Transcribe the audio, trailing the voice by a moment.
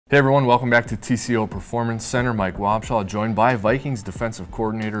Hey everyone, welcome back to TCO Performance Center. Mike Wobschall, joined by Vikings defensive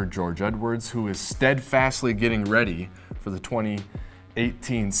coordinator George Edwards, who is steadfastly getting ready for the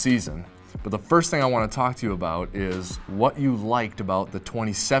 2018 season. But the first thing I want to talk to you about is what you liked about the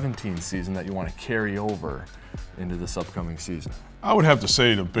 2017 season that you want to carry over into this upcoming season. I would have to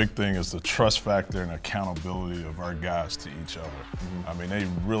say the big thing is the trust factor and accountability of our guys to each other. I mean, they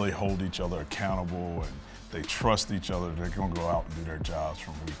really hold each other accountable, and they trust each other. They're going to go out and do their jobs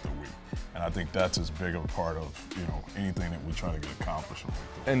from week to week. And I think that's as big of a part of, anything that we try to get accomplished.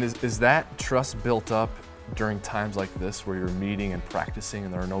 And is that trust built up during times like this where you're meeting and practicing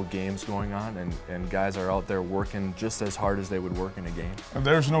and there are no games going on and guys are out there working just as hard as they would work in a game? And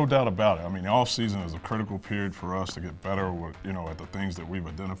there's no doubt about it. I mean, the off season is a critical period for us to get better with, at the things that we've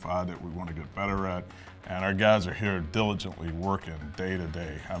identified that we want to get better at. And our guys are here diligently working day to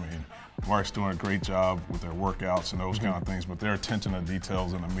day. I mean, Mark's doing a great job with their workouts and those kind of things, but their attention to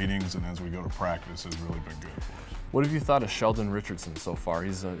details in the meetings and as we go to practice has really been good for us. What have you thought of Sheldon Richardson so far?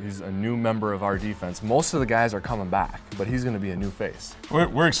 He's a new member of our defense. Most of the guys are coming back, but he's going to be a new face.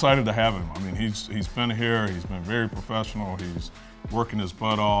 We're excited to have him. I mean, he's been here. He's been very professional. He's working his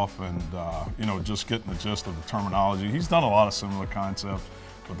butt off and, just getting the gist of the terminology. He's done a lot of similar concepts,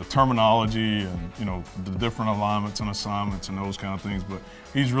 but the terminology and, the different alignments and assignments and those kind of things. But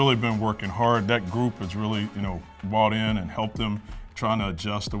he's really been working hard. That group has really, bought in and helped him trying to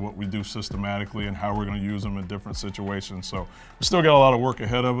adjust to what we do systematically and how we're going to use them in different situations. So we still got a lot of work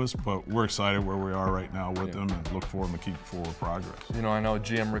ahead of us, but we're excited where we are right now with them and look forward to keep forward progress. I know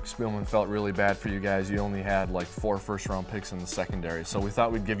GM Rick Spielman felt really bad for you guys. You only had like 4 first-round picks in the secondary, so we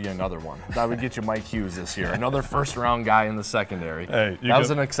thought we'd give you another one. Thought we'd get you Mike Hughes this year, another first-round guy in the secondary. Hey, that was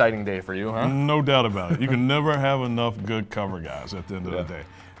an exciting day for you, huh? No doubt about it. You can never have enough good cover guys at the end of the day.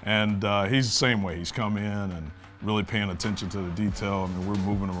 And he's the same way. He's come in and really paying attention to the detail. I mean, we're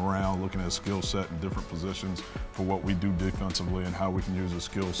moving him around, looking at his skill set in different positions for what we do defensively and how we can use his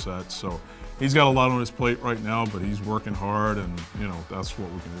skill set. So he's got a lot on his plate right now, but he's working hard, and that's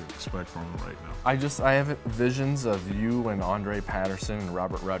what we can expect from him right now. I have visions of you and Andre Patterson and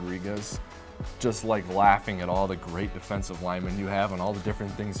Robert Rodriguez just like laughing at all the great defensive linemen you have and all the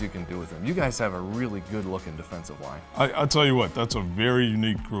different things you can do with them. You guys have a really good looking defensive line. I tell you what, that's a very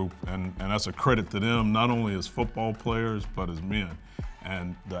unique group, and that's a credit to them, not only as football players, but as men.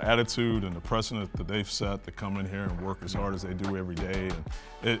 And the attitude and the precedent that they've set to come in here and work as hard as they do every day,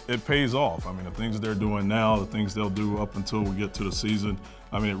 and it pays off. I mean, the things they're doing now, the things they'll do up until we get to the season,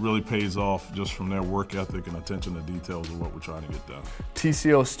 I mean, it really pays off just from their work ethic and attention to details of what we're trying to get done.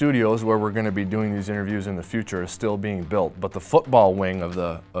 TCO Studios, where we're going to be doing these interviews in the future, is still being built, but the football wing of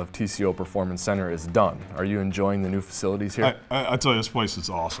TCO Performance Center is done. Are you enjoying the new facilities here? I tell you, this place is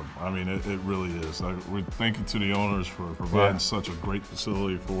awesome. I mean, it really is. We thank you to the owners for providing such a great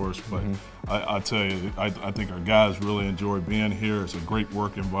facility for us, but I tell you, I think our guys really enjoy being here. It's a great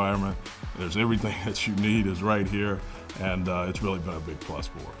work environment. There's everything that you need is right here, and it's really been a big plus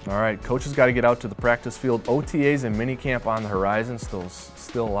for us. All right, coaches got to get out to the practice field. OTAs and minicamp on the horizon.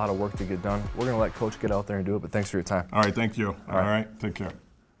 Still a lot of work to get done. We're going to let Coach get out there and do it, but thanks for your time. All right, thank you. All right, take care.